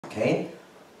Okay?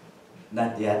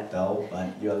 Not yet though,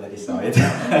 but you already saw it.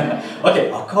 Okay,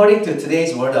 according to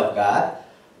today's Word of God,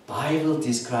 Bible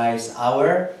describes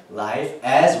our life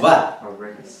as what? A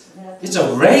race. It's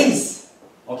a race.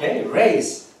 Okay,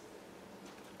 race.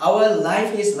 Our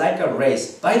life is like a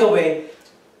race. By the way,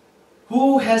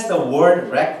 who has the world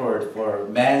record for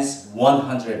men's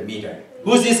 100 meter?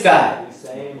 Who's this guy?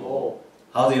 Same hole.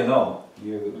 How do you know?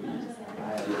 You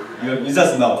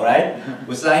just know, right?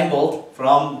 Usain Bolt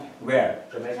from where?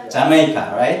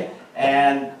 Jamaica, right?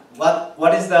 And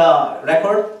what is the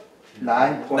record?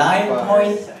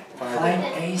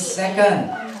 9.58 seconds.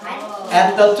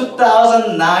 At the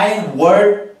 2009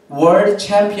 World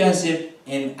Championship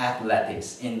in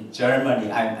Athletics in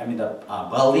Germany, I mean the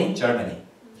Berlin, Germany,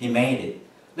 he made it.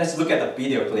 Let's look at the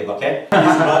video clip, okay?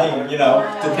 He's running,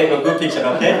 to take a good picture,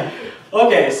 okay?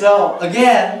 Okay, so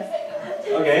again,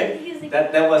 okay,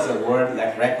 that was a world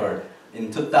record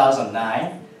in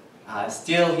 2009.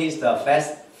 Still, he's the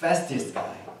fastest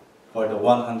guy for the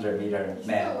 100-meter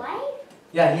man.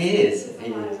 Yeah, he is.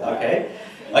 Okay.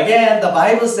 Again, the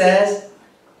Bible says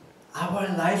our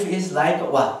life is like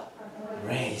what?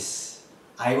 Race.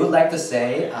 I would like to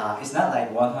say it's not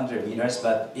like 100 meters,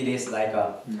 but it is like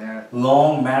a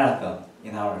long marathon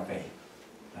in our faith,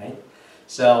 right?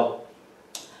 So,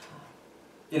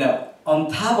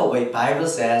 on top of it, Bible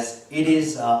says it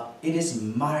is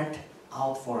marked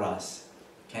out for us,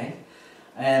 okay?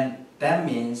 And that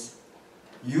means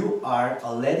you are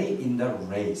already in the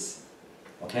race,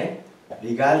 okay?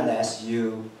 Regardless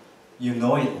you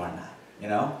know it or not,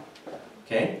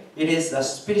 okay? It is a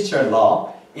spiritual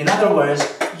law. In other words,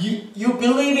 you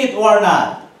believe it or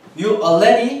not, you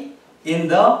already in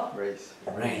the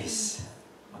race,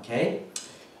 okay?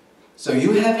 So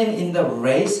you have been in the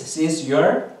race since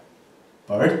your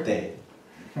birthday,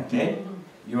 okay?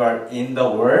 You are in the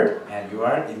Word and you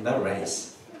are in the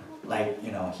race, like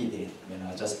he did.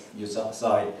 Just you saw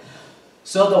it.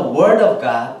 So the Word of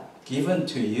God given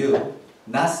to you,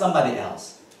 not somebody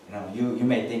else. You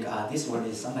may think, this word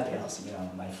is somebody else.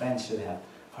 My friend should have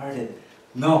heard it.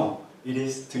 No, it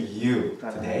is to you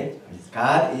today.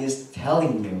 God is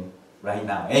telling you right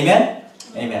now. Amen?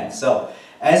 Amen. So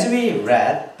as we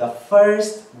read the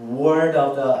first word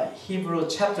of the Hebrew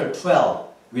chapter 12,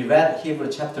 we read Hebrew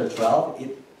chapter 12.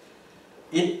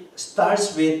 It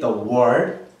starts with the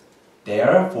word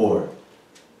therefore.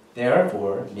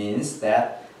 Therefore means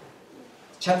that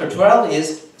chapter 12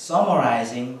 is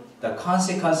summarizing the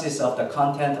consequences of the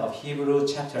content of Hebrew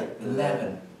chapter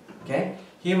 11. Okay?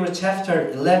 Hebrew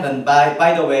chapter 11,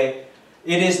 by the way,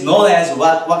 it is known as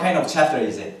what kind of chapter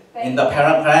is it? Faith. In the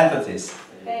parenthesis.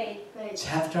 Faith.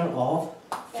 Chapter of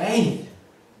faith.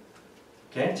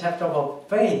 Okay? Chapter of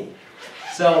faith.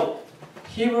 So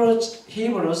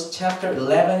Hebrews chapter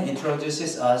 11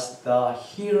 introduces us the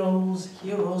heroes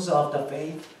of the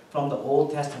faith from the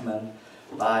Old Testament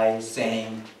by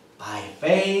saying, by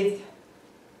faith,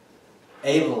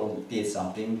 Abel did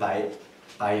something, by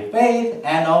faith,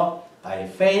 Enoch, by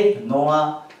faith,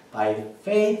 Noah, by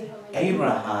faith,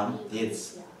 Abraham did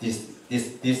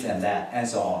this and that, and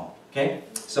so on. Okay?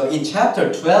 So in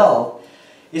chapter 12,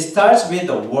 it starts with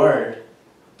the word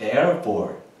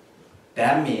therefore.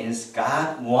 That means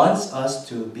God wants us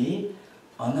to be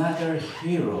another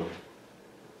hero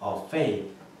of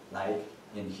faith, like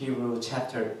in Hebrew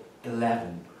chapter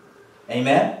 11.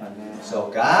 Amen? Amen.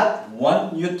 So God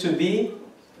wants you to be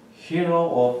hero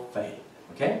of faith.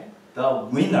 Okay? The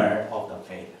winner of the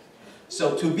faith.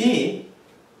 So to be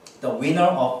the winner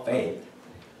of faith,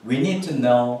 we need to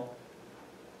know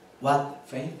what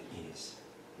faith is.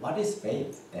 What is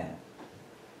faith then?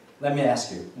 Let me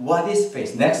ask you, what is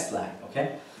faith? Next slide,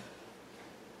 okay?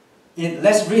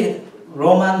 Let's read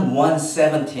Romans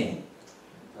 1:17.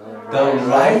 The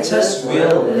righteous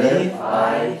will live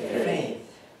by faith.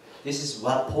 This is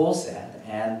what Paul said,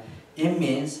 and it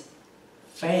means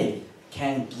faith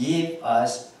can give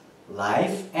us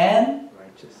life and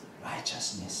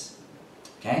righteousness.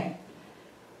 Okay?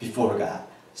 Before God.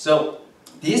 So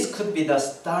this could be the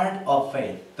start of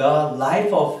faith. The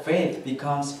life of faith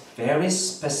becomes very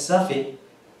specific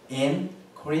in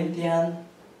Corinthians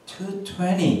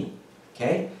 2:20.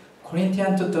 Okay?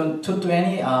 Corinthians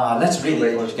 2:20. Let's read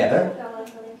it all together.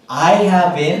 I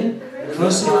have been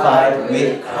crucified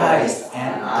with Christ,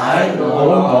 and I no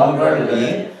longer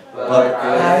live, but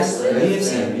Christ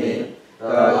lives in me. The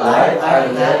life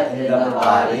I have in the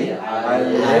body, I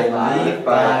live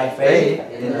by faith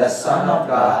in the Son of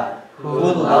God,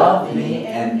 who loved me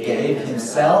and gave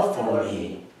himself for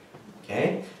me.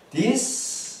 Okay?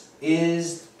 This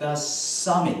is the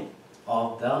summit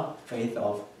of the faith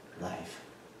of life.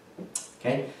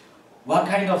 Okay? What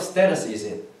kind of status is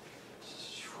it?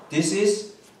 This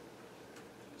is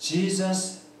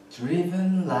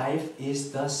Jesus-driven life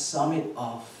is the summit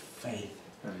of faith.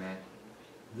 Amen.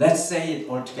 Let's say it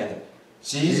all together.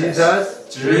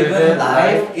 Jesus-driven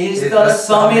life is the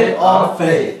summit of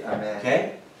faith. Amen.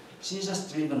 Okay?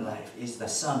 Jesus-driven life is the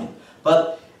summit.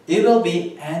 But it will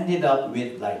be ended up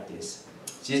with like this.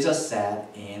 Jesus said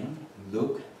in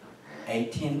Luke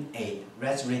 18:8.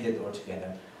 Let's read it all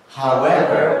together.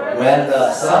 However, when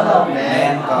the Son of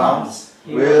Man comes,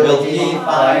 will he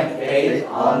find faith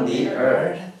on the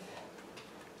earth?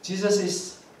 Jesus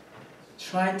is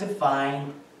trying to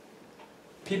find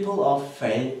people of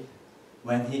faith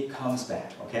when he comes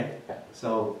back, okay?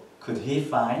 So, could he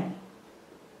find?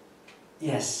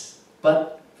 Yes,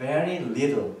 but very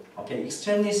little, okay?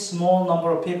 Extremely small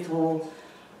number of people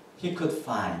he could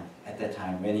find at that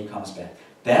time when he comes back.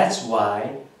 That's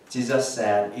why Jesus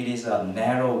said it is a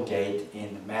narrow gate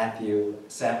in Matthew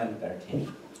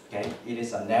 7:13. Okay? It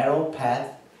is a narrow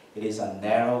path, it is a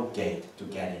narrow gate to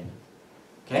get in.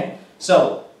 Okay?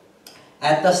 So,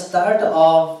 at the start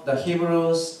of the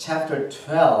Hebrews chapter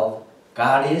 12,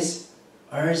 God is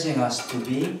urging us to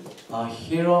be a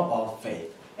hero of faith.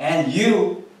 And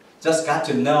you just got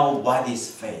to know what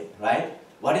is faith, right?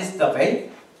 What is the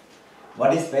faith?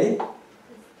 What is faith?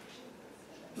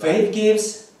 Faith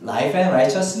gives life and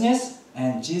righteousness,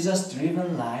 and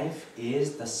Jesus-driven life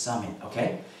is the summit,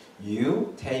 okay?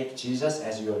 You take Jesus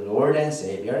as your Lord and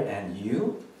Savior, and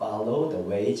you follow the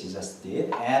way Jesus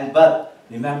did. But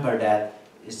remember that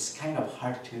it's kind of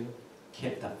hard to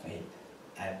keep the faith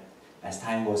as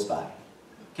time goes by.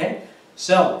 Okay?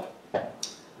 So,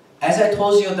 as I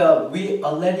told you, we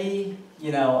already,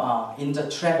 in the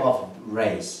track of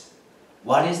race.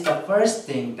 What is the first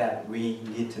thing that we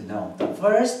need to know? The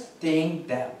first thing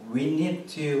that we need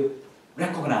to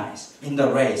recognize in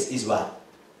the race is what?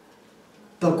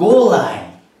 The goal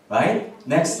line, right?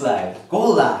 Next slide.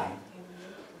 Goal line.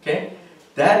 Okay?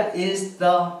 That is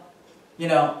the,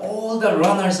 all the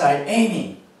runners are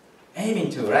aiming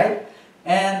to, right?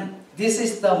 And this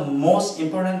is the most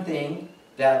important thing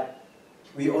that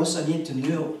we also need to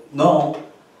know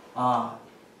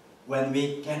when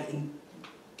we get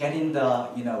in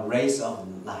the race of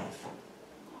life.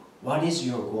 What is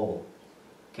your goal?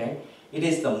 Okay, it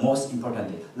is the most important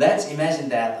thing. Let's imagine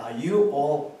that you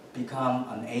all become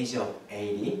an age of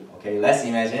 80. Okay, let's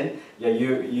imagine. Yeah,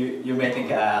 you may think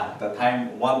the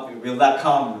time will not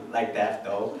come like that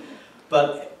though.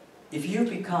 But if you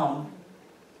become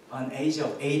an age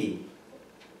of 80,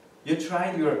 you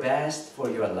tried your best for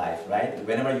your life, right?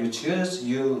 Whenever you choose,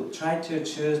 you try to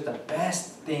choose the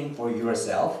best thing for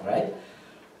yourself, right?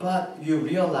 But you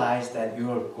realize that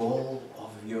your goal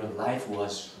of your life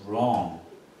was wrong.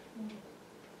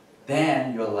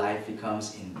 Then your life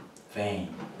becomes in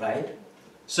vain, right?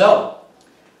 So,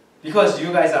 because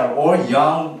you guys are all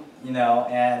young,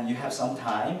 and you have some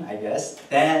time, I guess,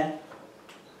 then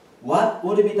what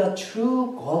would be the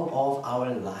true goal of our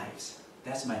lives?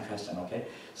 That's my question, okay?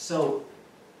 So,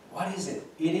 what is it?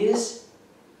 It is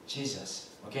Jesus,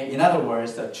 okay? In other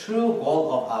words, the true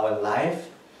goal of our life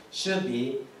should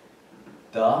be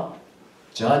the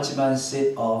judgment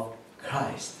seat of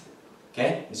Christ.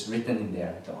 Okay? It's written in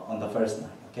there on the first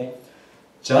line. Okay?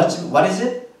 What is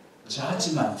it?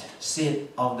 Judgment seat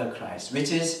of the Christ,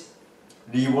 which is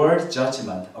reward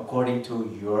judgment according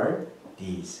to your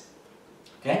deeds.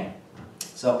 Okay?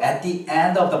 So at the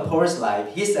end of the Paul's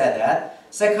life, he said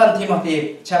that 2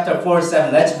 Timothy chapter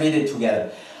 4:7. Let's read it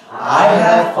together. I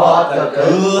have fought the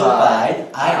good fight.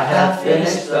 I have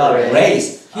finished the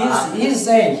race. He's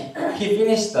saying he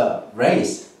finished the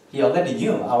race. He already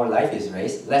knew our life is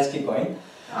race. Let's keep going.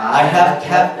 I have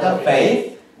kept the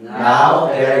faith. Now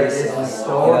there is in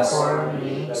store for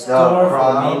me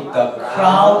the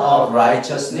crown of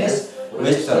righteousness,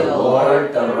 which the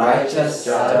Lord, the righteous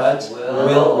judge,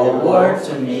 will award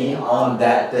to me on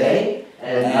that day,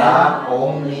 and not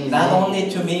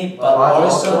only to me, but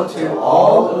also to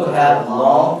all who have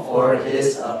longed for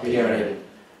his appearing.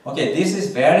 Okay, this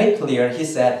is very clear. He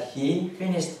said he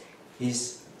finished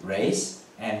his race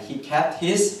and he kept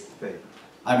his faith.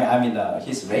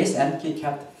 His race and he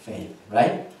kept faith,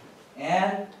 right?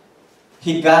 And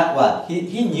he got what?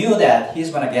 He knew that he's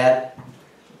gonna get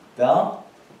the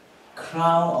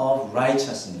crown of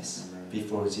righteousness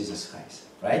before Jesus Christ,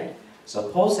 right? So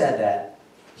Paul said that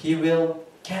he will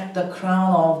get the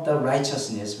crown of the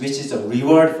righteousness, which is a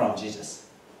reward from Jesus.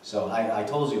 So I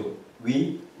told you,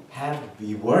 we have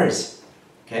rewards,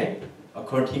 okay,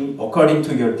 according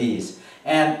to your deeds.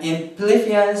 And in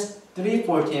Philippians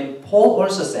 3:14, Paul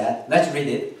also said, let's read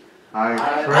it.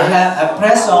 I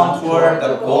press on toward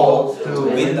the goal to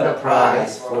win the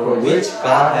prize for which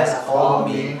God has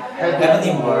called me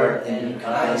heavenward in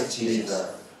Christ Jesus.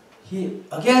 He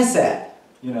again said,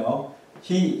 he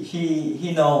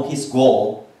know his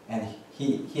goal and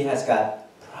he has got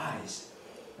prize,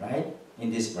 right?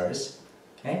 In this verse,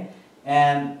 okay?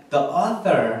 And the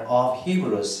author of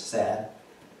Hebrews said,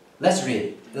 let's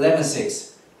read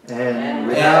 11:6. And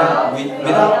without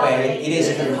faith, it is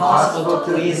impossible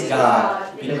to please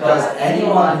God, because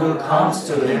anyone who comes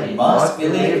to Him must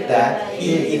believe that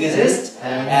He exists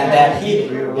and that He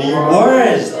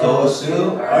rewards those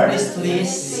who earnestly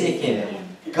seek Him.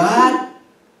 God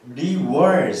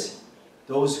rewards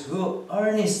those who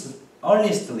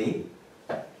earnestly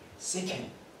seek Him.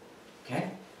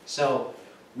 Okay? So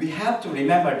we have to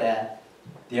remember that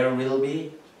there will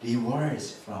be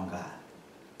rewards from God.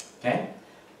 Okay?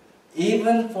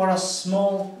 Even for a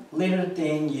small little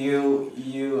thing you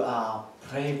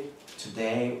pray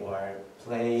today or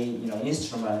play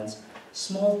instruments,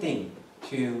 small thing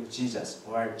to Jesus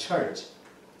or church.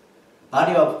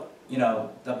 The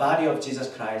body of Jesus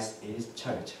Christ is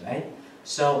church, right?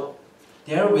 So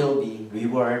there will be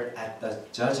reward at the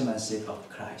judgment seat of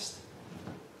Christ.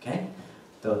 Okay?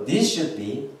 So this should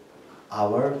be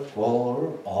our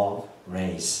goal of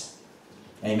race.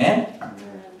 Amen?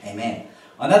 Amen. Amen.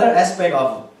 Another aspect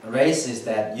of race is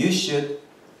that you should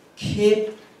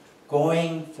keep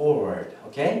going forward.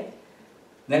 Okay?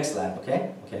 Next slide,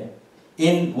 okay? Okay.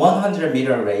 In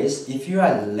 100-meter race, if you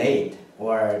are late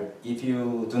or if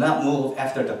you do not move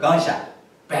after the gunshot,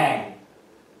 bang,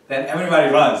 then everybody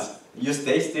runs. You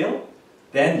stay still,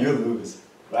 then you lose,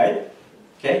 right?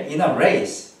 Okay? In a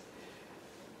race,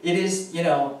 it is,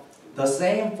 the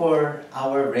same for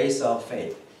our race of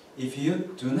faith. If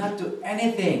you do not do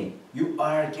anything, you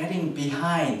are getting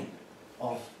behind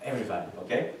of everybody,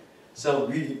 okay? So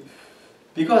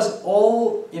because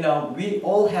we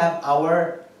all have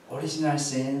our original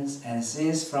sins and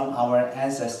sins from our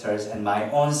ancestors and my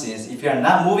own sins. If you are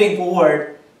not moving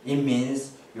forward, it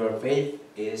means your faith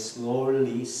is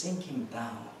slowly sinking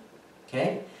down,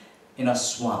 okay? In a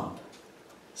swamp.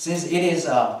 Since it is,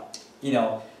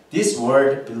 this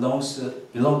word belongs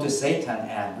to Satan,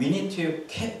 and we need to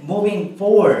keep moving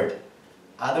forward.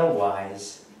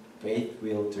 Otherwise, faith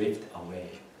will drift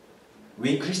away.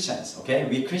 We Christians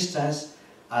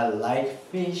are like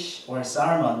fish or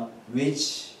salmon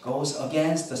which goes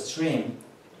against the stream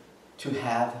to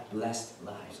have blessed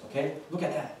lives. Okay, look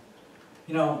at that.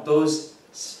 Those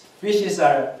fishes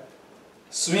are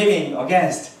swimming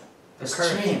against the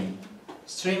stream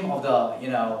of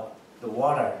the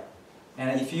water.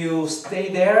 And if you stay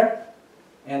there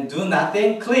and do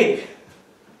nothing, click,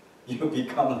 you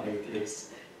become like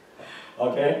this.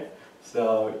 Okay?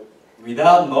 So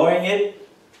without knowing it,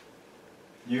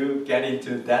 you get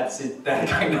into that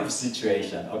kind of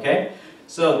situation. Okay?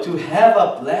 So to have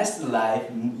a blessed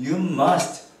life, you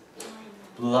must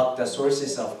block the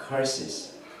sources of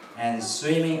curses and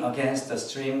swimming against the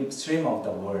stream of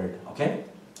the word. Okay?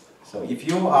 So if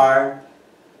you are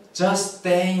just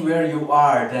staying where you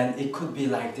are, then it could be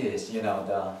like this,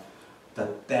 the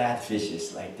dead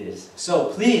fishes like this. So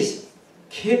please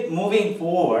keep moving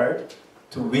forward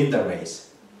to win the race.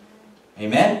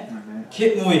 Amen? Mm-hmm.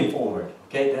 Keep moving forward.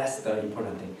 Okay, that's the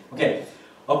important thing. Okay,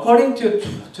 according to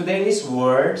today's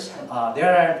words,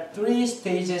 there are 3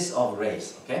 stages of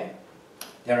race. Okay,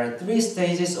 there are 3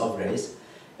 stages of race.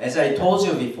 As I told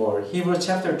you before, Hebrews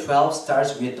chapter 12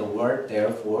 starts with the word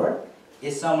therefore.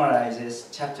 It summarizes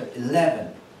chapter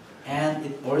 11, and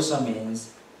it also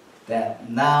means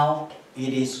that now it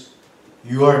is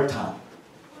your turn.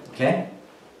 Okay?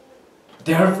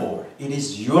 Therefore, it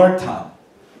is your turn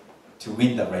to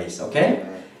win the race. Okay?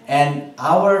 And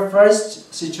our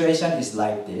first situation is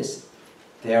like this.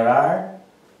 We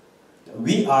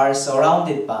are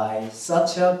surrounded by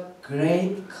such a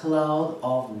great cloud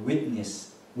of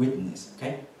witness.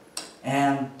 Okay?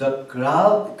 And the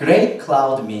great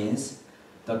cloud means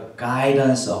the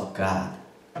guidance of God.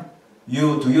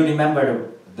 Do you remember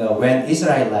when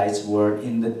Israelites were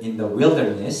in the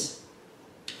wilderness?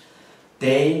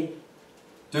 Do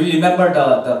you remember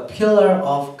the pillar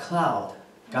of cloud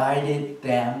guided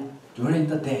them during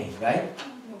the day, right?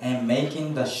 And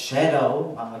making the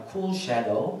shadow, cool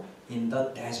shadow in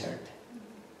the desert.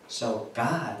 So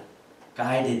God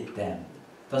guided them.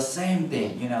 The same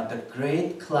thing, the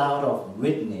great cloud of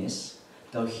witness,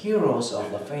 the heroes of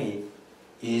the faith,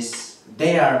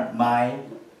 they are my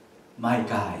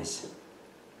guides,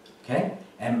 okay,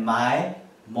 and my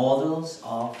models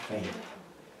of faith.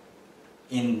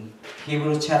 In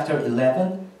Hebrews chapter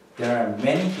 11, there are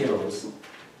many heroes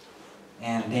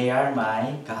and they are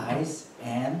my guides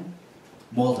and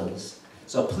models.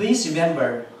 So please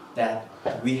remember that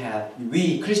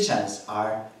we Christians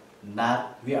are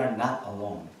not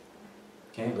alone.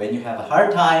 Okay, when you have a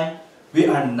hard time, we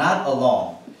are not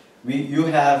alone. You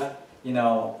have,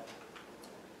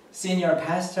 senior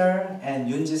pastor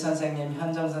and Yunji 선생님,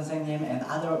 현정 선생님, and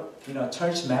other,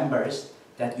 church members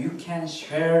that you can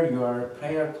share your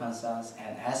prayer concerns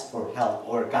and ask for help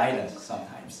or guidance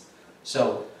sometimes.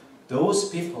 So those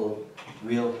people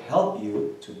will help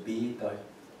you to be the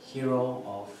hero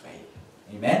of faith.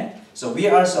 Amen? So we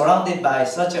are surrounded by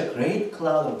such a great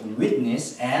cloud of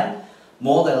witness and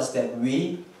models that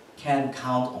we can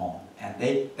count on, and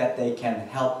that they can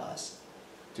help us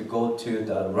to go to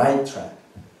the right track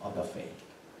of the faith.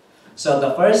 So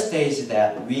the first stage is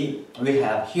that we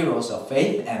have heroes of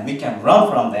faith and we can run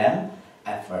from them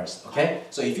at first. Okay?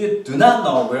 So if you do not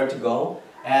know where to go,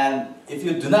 and if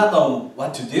you do not know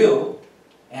what to do,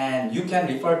 and you can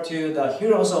refer to the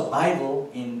heroes of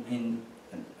Bible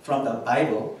from the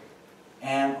Bible,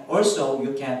 and also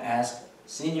you can ask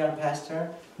senior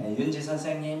pastor and Yunji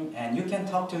선생님, and you can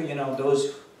talk to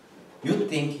those you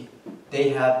think they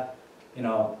have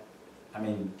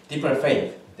deeper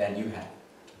faith than you have.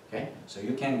 Okay, so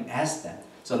you can ask them.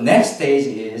 So next stage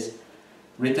is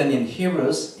written in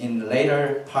Hebrews in the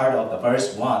later part of the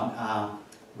verse 1.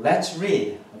 Let's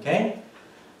read. Okay,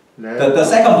 the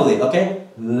second bullet. Okay,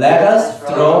 let us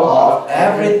throw off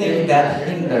everything that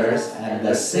hinders and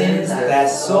the sins that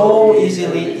so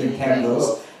easily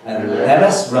entangles, and let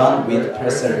us run with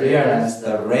perseverance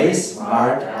the race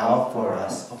marked out for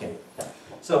us. Okay,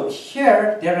 so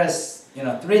here there is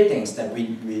three things that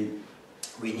we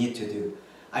need to do.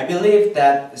 I believe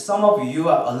that some of you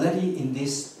are already in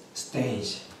this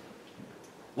stage.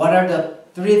 What are the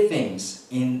three things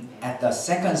at the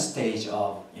second stage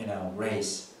of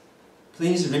race?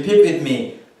 Please repeat with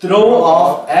me. Throw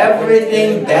off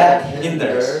everything that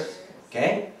hinders,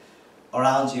 okay,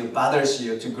 around you, bothers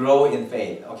you to grow in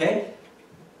faith, okay?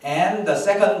 And the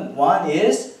second one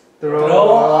is throw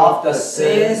off the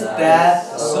sins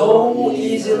that so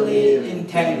easily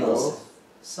entangles.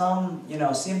 Some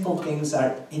simple things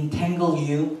are entangle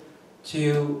you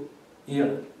to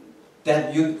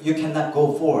that you cannot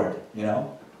go forward.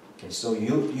 Okay, so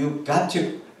you got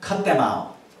to cut them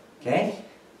out. Okay.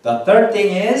 The third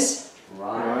thing is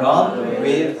run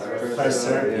with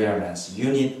perseverance.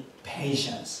 You need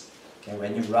patience. Okay,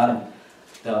 when you run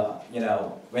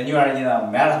when you are in a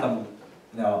marathon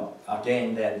a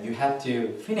game, then you have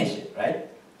to finish it, right?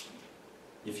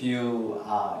 If you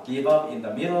give up in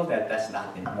the middle, that's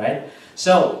nothing, right?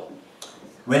 So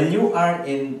when you are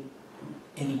in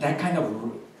that kind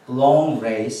of long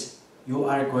race, you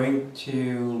are going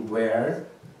to wear.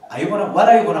 What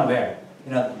are you gonna wear?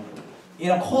 In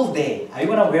a cold day, are you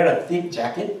gonna wear a thick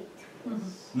jacket?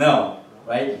 No,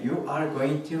 right? You are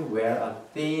going to wear a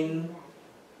thin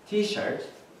T-shirt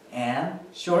and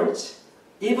shorts,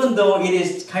 even though it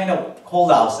is kind of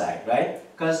cold outside, right?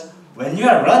 Because when you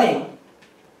are running,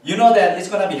 you know that it's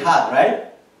gonna be hot,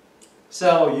 right?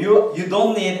 So you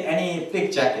don't need any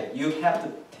thick jacket. You have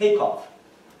to take off.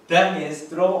 That means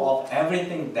throw off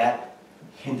everything that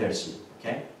hinders you.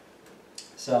 Okay.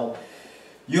 So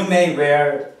you may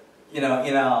wear,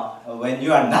 when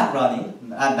you are not running,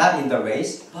 not in the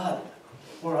race. But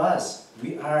for us,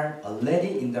 we are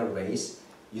already in the race.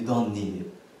 You don't need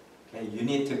it. Okay. You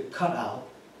need to cut out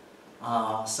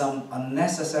some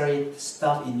unnecessary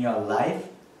stuff in your life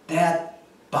that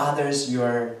bothers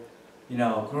your,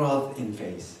 growth in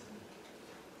faith.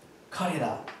 Cut it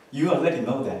out. You already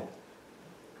know that.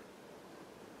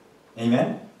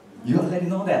 Amen? You already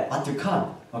know that, what to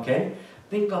cut, okay?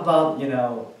 Think about,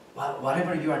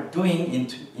 whatever you are doing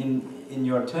in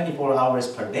your 24 hours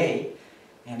per day,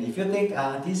 and if you think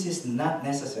this is not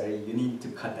necessary, you need to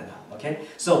cut that out, okay?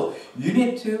 So, you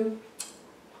need to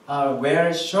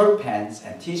wear short pants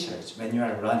and t-shirts when you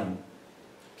are running,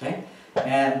 okay?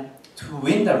 And to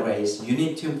win the race, you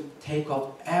need to take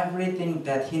off everything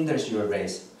that hinders your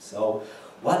race. So,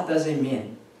 what does it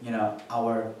mean?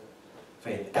 Our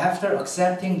faith. After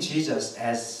accepting Jesus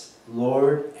as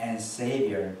Lord and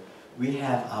Savior, we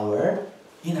have our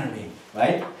inner being,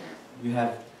 right? You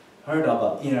have heard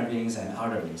about inner beings and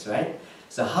outer beings, right?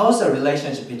 So, how's the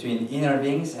relationship between inner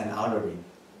beings and outer being?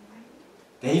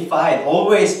 They fight,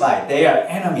 always fight. They are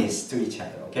enemies to each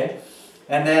other, okay?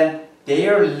 And then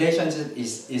their relationship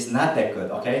is not that good,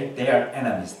 okay? They are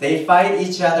enemies. They fight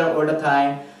each other all the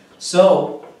time.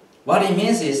 So, what it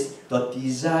means is the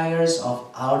desires of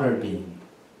outer being,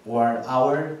 or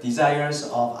our desires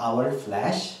of our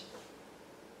flesh,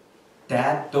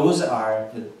 those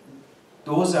are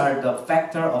those are the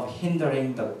factor of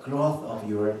hindering the growth of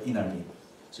your inner being.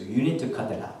 So you need to cut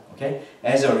that out, okay?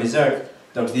 As a result,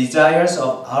 the desires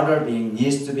of outer being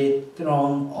needs to be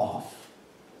thrown off.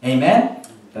 Amen?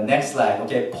 The next slide.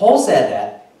 Okay, Paul said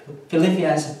that.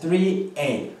 Philippians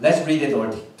 3:8. Let's read it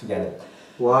all together.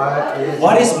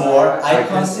 What is more, I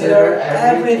consider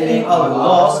everything a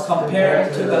loss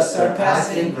compared to the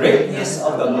surpassing greatness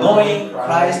of the knowing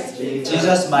Christ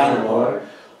Jesus my Lord,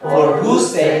 for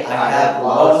whose sake I have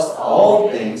lost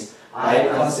all things. I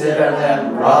consider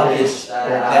them rubbish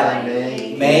that I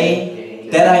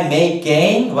may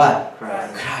gain what?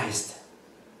 Christ.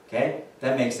 Okay,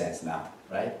 that makes sense now,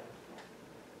 right?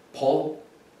 Paul,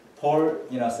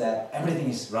 said everything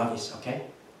is rubbish.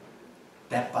 Okay,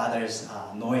 that bothers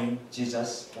knowing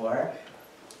Jesus or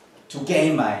to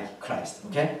gain my Christ.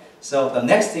 Okay, so the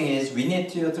next thing is we need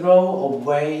to throw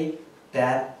away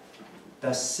that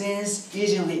the sins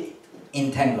easily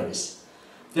entangle us.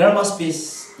 There must be,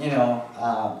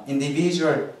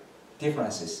 individual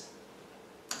differences.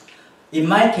 In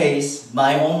my case,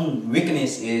 my own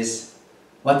weakness is,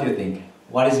 what do you think?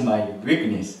 What is my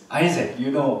weakness? Isaac,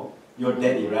 you know your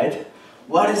daddy, right?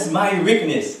 What is my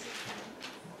weakness?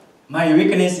 My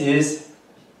weakness is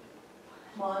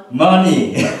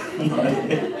money.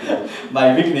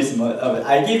 My weakness,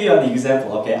 I give you an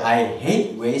example, okay? I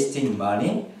hate wasting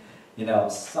money.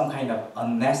 Some kind of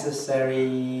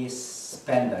unnecessary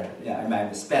spender.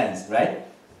 Spends, right?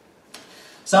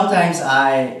 Sometimes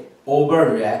I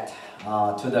overreact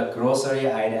to the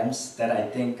grocery items that I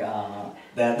think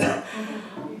that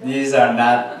these are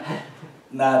not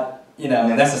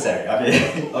necessary.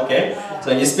 Okay, okay.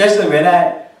 So especially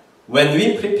when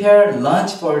we prepare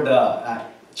lunch for the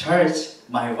church,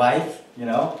 my wife,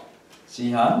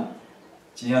 Jihan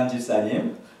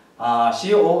집사님.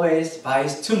 She always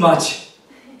buys too much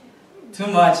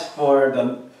for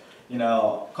the,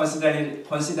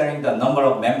 considering the number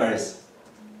of members.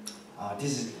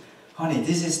 This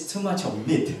is too much of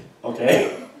meat.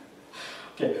 Okay.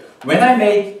 Okay. When I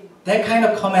make that kind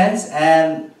of comments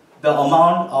and the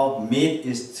amount of meat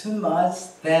is too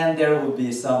much, then there will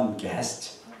be some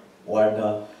guest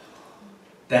or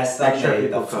that Sunday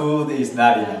the food is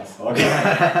not enough. Okay.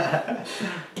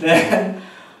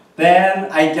 Then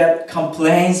I get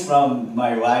complaints from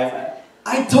my wife.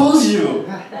 I told you!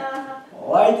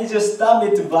 Why did you stop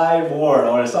me to buy more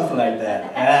or something like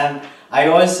that? And I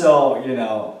also,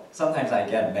 sometimes I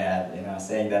get mad,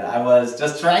 saying that I was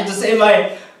just trying to save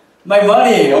my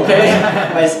money, okay?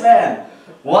 My spend.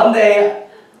 One day,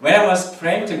 when I was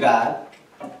praying to God,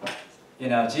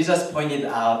 Jesus pointed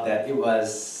out that it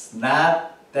was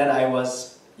not that I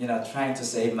was, trying to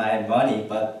save my money,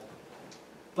 but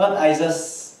I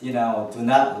just, do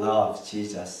not love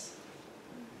Jesus,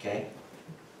 okay?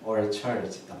 Or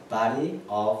church, the body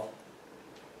of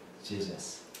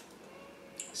Jesus.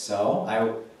 So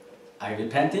I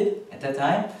repented at that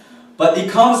time, but it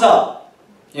comes up,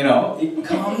 it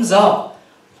comes up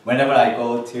whenever I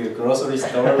go to grocery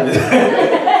store with,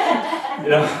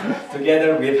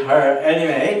 together with her.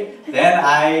 Anyway, then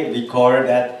I record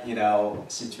that,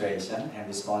 situation and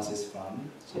responses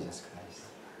from Jesus Christ.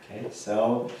 Okay,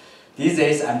 so these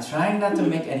days I'm trying not to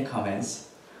make any comments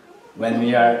when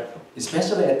we are,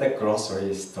 especially at the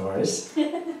grocery stores,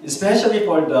 especially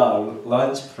for the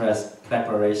lunch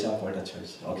preparation for the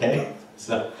church. Okay,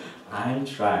 so I'm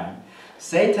trying.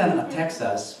 Satan attacks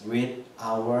us with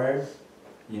our,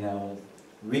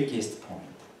 weakest point.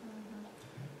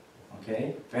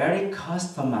 Okay, very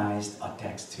customized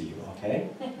attacks to you. Okay,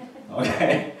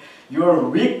 okay, you're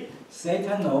weak.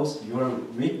 Satan knows your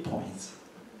weak points.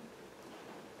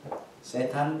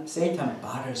 Satan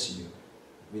bothers you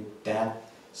with that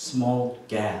small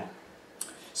gap.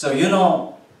 So you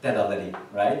know that already,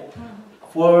 right?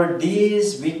 For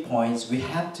these weak points, we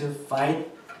have to fight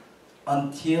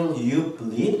until you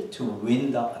bleed to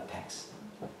win the attacks.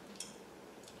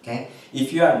 Okay?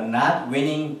 If you are not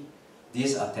winning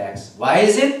these attacks, why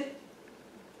is it?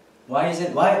 Why is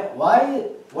it? Why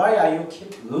are you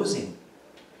keep losing?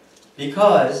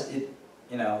 Because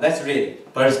let's read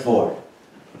verse 4.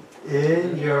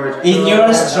 In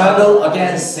your struggle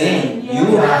against sin,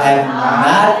 you have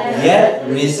not yet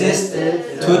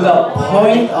resisted to the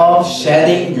point of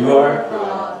shedding your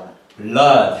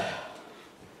blood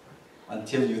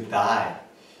until you die.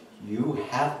 You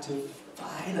have to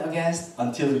fight against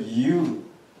until you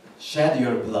shed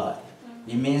your blood.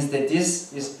 It means that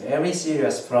this is very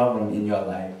serious problem in your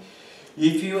life.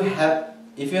 If you have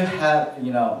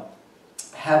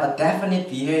a definite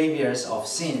behaviors of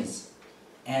sins,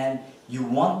 and you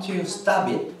want to stop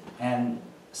it, and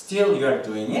still you are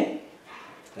doing it,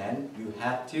 then you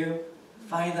have to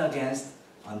fight against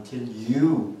until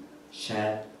you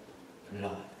shed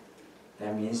blood.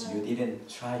 That means you didn't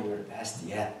try your best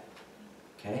yet.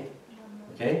 Okay?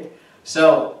 Okay?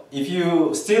 So if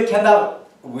you still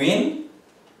cannot win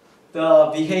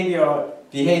the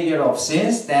behavior of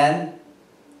sins, then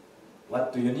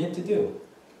what do you need to do?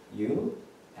 You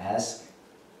ask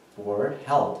for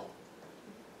help.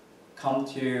 Come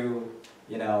to,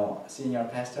 senior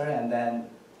pastor and then,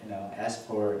 ask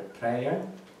for prayer,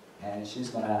 and she's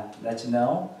gonna let you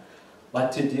know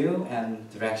what to do and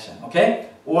direction. Okay?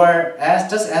 Or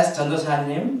just ask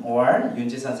전도사님 or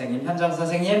윤지 선생님, 현정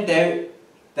선생님,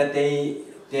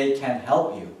 they can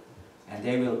help you and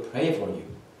they will pray for you.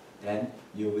 Then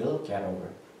you will get over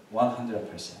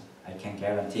 100%. I can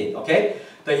guarantee it. Okay?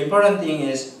 The important thing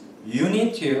is we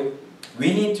need to,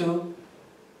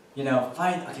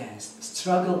 fight against,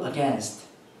 struggle against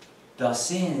the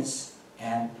sins,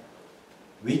 and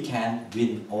we can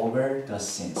win over the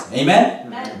sins. Amen?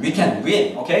 Amen. We can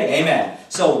win. Okay? Amen.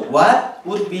 So what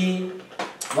would you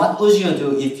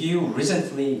do if you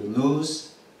recently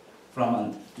lose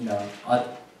from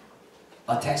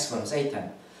a text from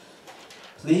Satan?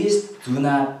 Please do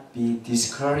not be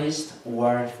discouraged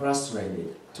or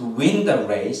frustrated. To win the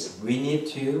race, we need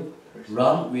to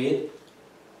run with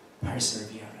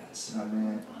perseverance.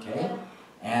 Amen. Okay?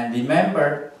 And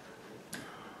remember,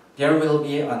 there will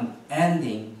be an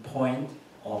ending point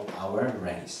of our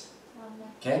race.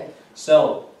 Okay?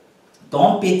 So,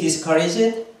 don't be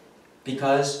discouraged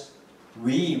because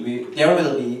there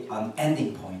will be an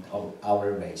ending point of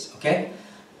our race. Okay?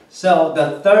 So,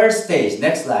 the third stage,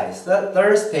 next slide. The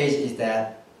third stage is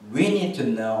that we need to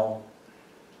know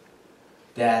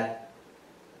that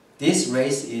this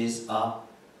race is a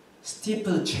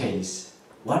steeplechase.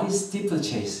 What is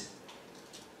steeplechase?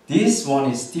 This one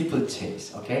is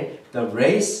steeplechase, okay? The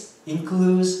race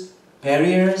includes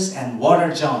barriers and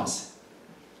water jumps,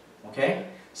 okay?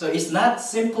 So it's not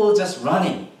simple just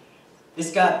running.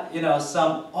 It's got,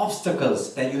 some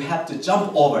obstacles that you have to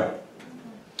jump over,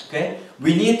 okay?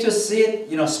 We need to see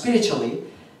it, spiritually,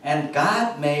 and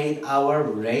God made our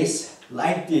race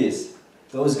like this.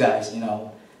 Those guys,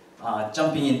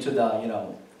 jumping into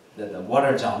the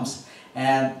water jumps.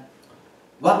 And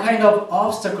what kind of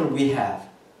obstacle we have?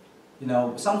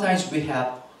 Sometimes we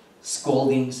have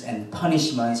scoldings and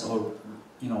punishments or,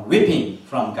 whipping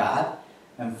from God.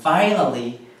 And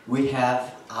finally, we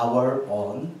have our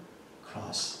own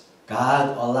cross.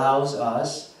 God allows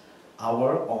us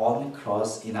our own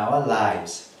cross in our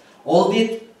lives. All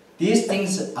these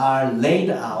things are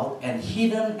laid out and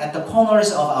hidden at the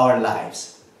corners of our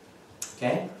lives.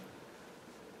 Okay?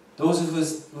 Those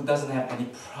who doesn't have any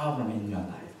problem in your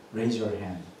life, raise your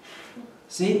hand.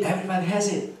 See, everybody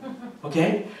has it.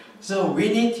 Okay? So we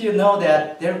need to know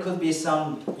that there could be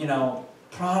some,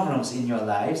 problems in your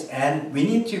lives, and we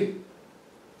need to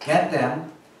get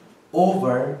them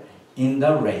over in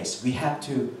the race. We have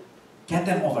to get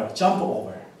them over, jump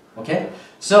over. Okay?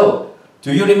 So,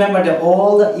 do you remember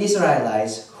all the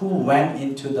Israelites who went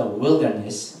into the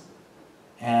wilderness,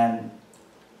 and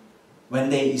when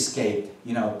they escaped,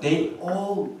 they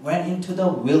all went into the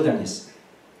wilderness.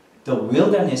 The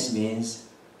wilderness means,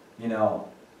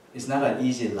 it's not an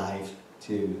easy life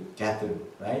to get through,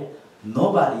 right?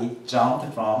 Nobody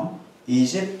jumped from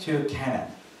Egypt to Canaan.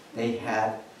 They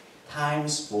had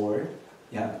times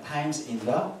in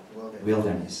the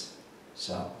wilderness.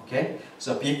 So, okay?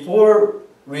 So before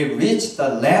we reach the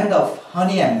land of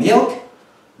honey and milk,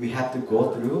 we have to go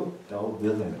through the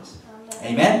wilderness.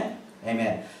 Amen?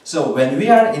 Amen. So when we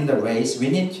are in the race, we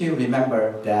need to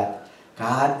remember that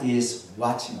God is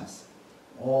watching us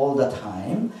all the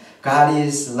time. God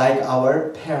is like our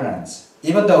parents.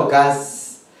 Even though God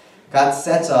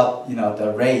sets up,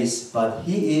 the race, but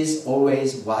He is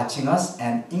always watching us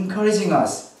and encouraging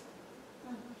us,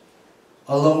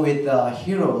 along with the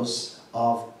heroes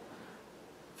of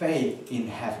faith in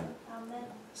heaven. Amen.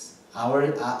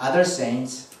 Our other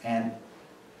saints and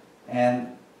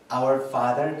our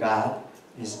Father God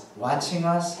is watching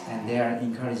us and they are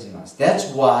encouraging us. That's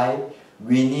why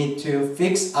we need to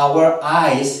fix our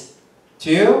eyes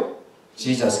to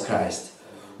Jesus Christ.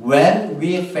 When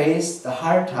we face the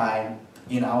hard time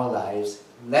in our lives,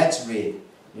 let's read,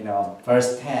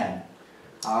 verse 10.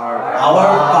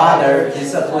 Our Father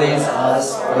disciplines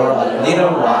us for a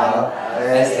little while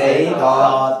as they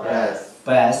thought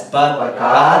best, but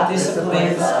God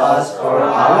disciplines us for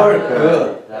our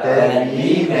good, that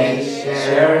we may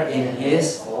share in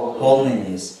His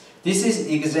holiness. This is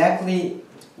exactly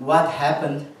what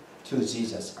happened to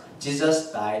Jesus.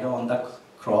 Jesus died on the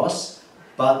cross,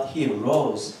 but He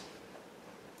rose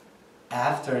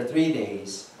after 3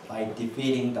 days by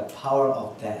defeating the power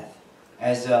of death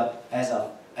as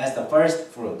the first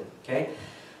fruit. Okay.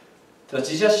 So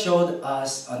Jesus showed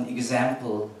us an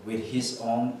example with his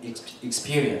own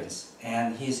experience,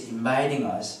 and he's inviting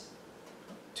us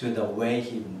to the way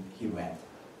he went.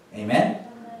 Amen?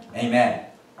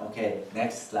 Amen. Okay,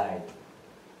 next slide.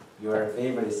 Your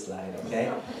favorite slide,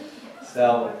 okay?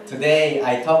 So today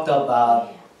I talked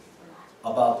about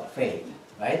faith,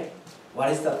 right?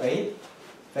 What is the faith?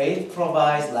 Faith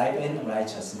provides life in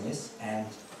righteousness, and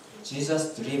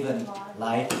Jesus-driven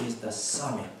life is the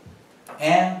summit.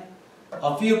 And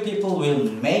a few people will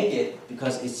make it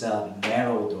because it's a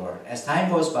narrow door. As time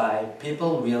goes by,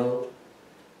 people will,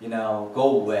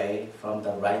 go away from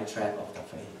the right track of the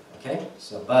faith. Okay.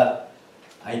 So, but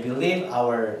I believe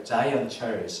our giant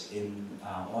church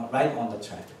right on the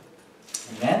track.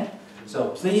 Amen. So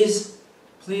please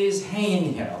hang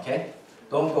in here. Okay.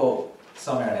 Don't go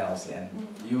somewhere else, and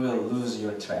you will lose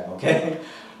your track. Okay.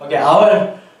 Okay.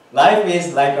 Our life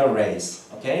is like a race.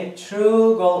 Okay.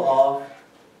 True goal of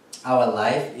our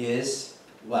life is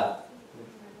what?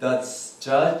 The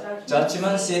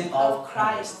judgment seat of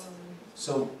Christ.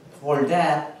 So for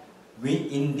that,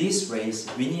 in this race,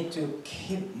 we need to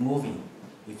keep moving.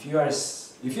 If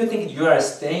you think you are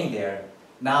staying there,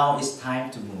 now it's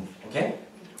time to move. Okay?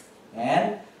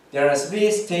 And there are 3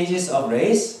 stages of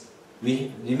race.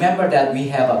 We remember that we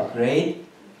have a great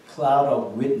cloud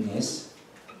of witness,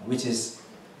 which is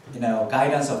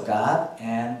guidance of God,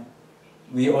 and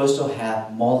we also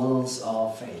have models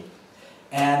of faith.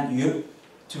 And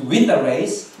to win the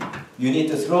race, you need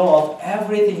to throw off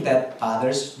everything that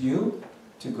bothers you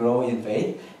to grow in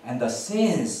faith, and the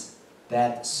sins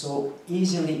that so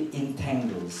easily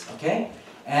entangles. Okay?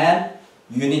 And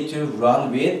you need to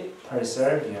run with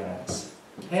perseverance.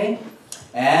 Okay?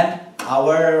 And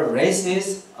our race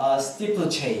is a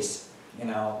steeplechase.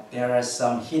 There are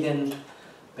some hidden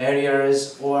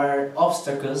barriers or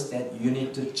obstacles that you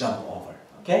need to jump over.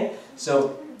 Okay,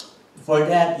 so for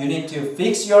that you need to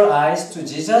fix your eyes to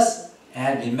Jesus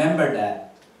and remember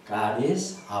that God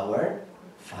is our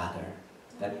Father.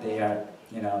 That they are,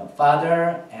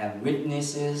 Father and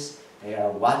witnesses. They are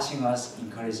watching us,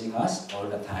 encouraging us all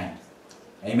the time.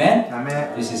 Amen.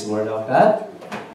 Amen. This is Word of God.